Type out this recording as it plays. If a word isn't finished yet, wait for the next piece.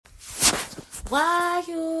Why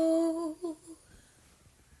you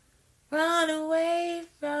run away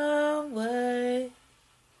from what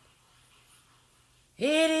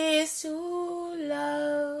it is to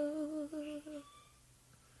love?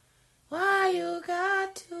 Why you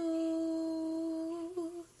got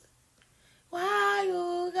to? Why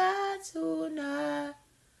you got to not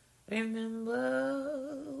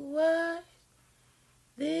remember what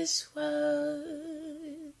this was?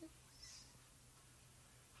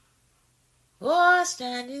 Or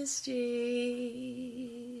standing still,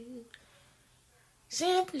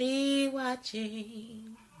 simply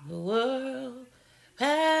watching the world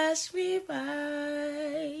pass me by.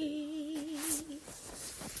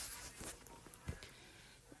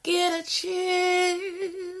 Get a chill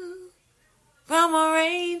from a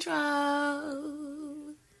raindrop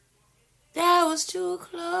that was too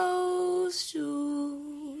close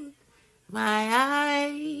to my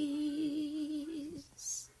eyes.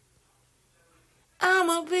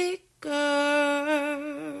 I'm a big girl.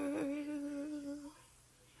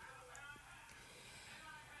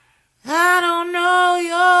 I don't know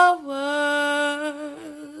your word,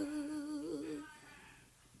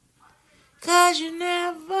 'cause you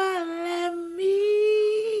never let me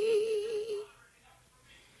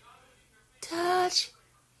touch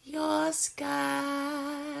your sky.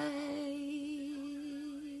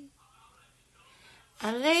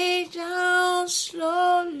 I lay down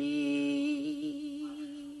slowly.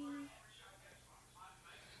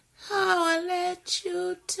 How I let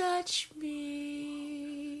you touch me.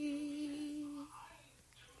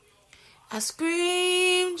 I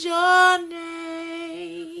screamed your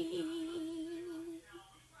name.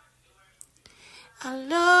 I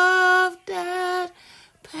love that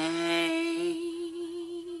pain.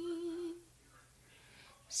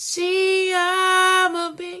 See, I'm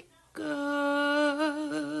a big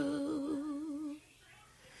girl,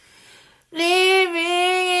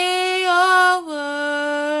 living in your world,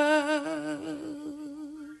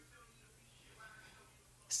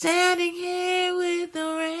 standing here with the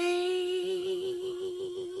rain,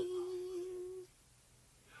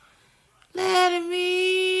 letting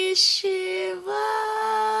me shiver.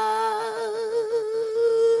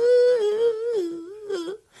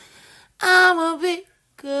 I'm a big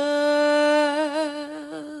girl,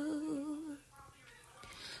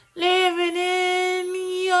 living in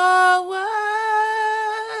your world,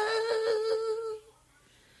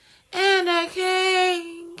 and I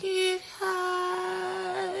can't get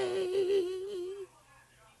high,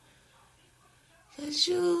 'cause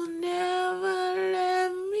you never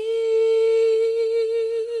let me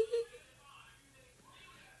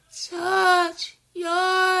touch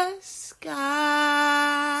your sky.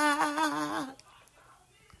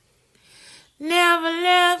 Never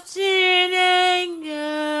left in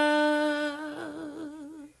anger,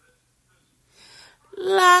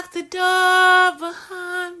 locked the door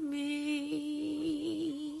behind me,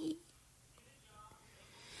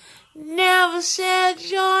 never said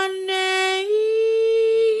your name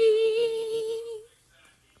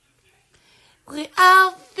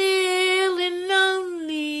without feeling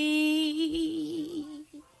lonely.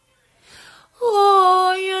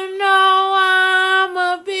 Oh, you know I'm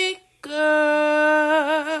a big girl,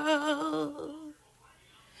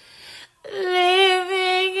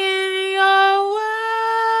 living in your world,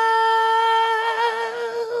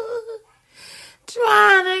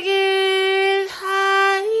 trying to get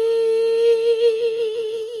high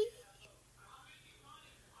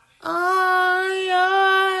on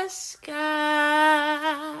your sky.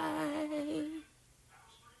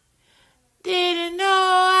 Didn't know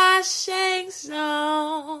I sang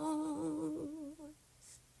songs.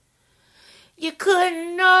 You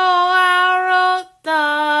couldn't know I wrote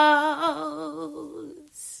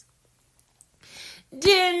those.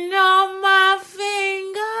 Didn't know my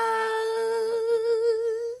fingers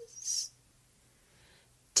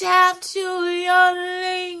tapped to your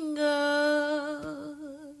lingers.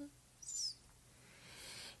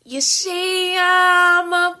 You see,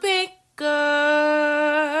 I'm a big girl,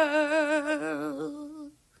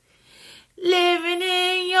 living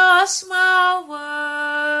in your small world.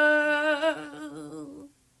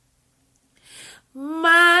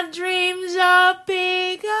 My dreams are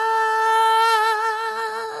bigger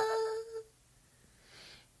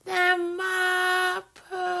than my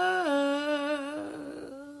pearl.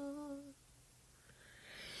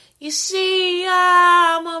 You see,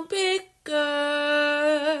 I'm a big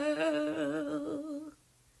girl,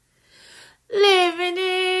 living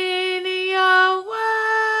in your world.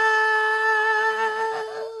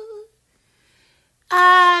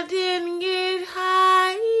 I didn't get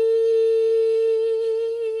high,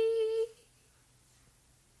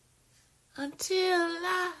 until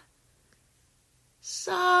I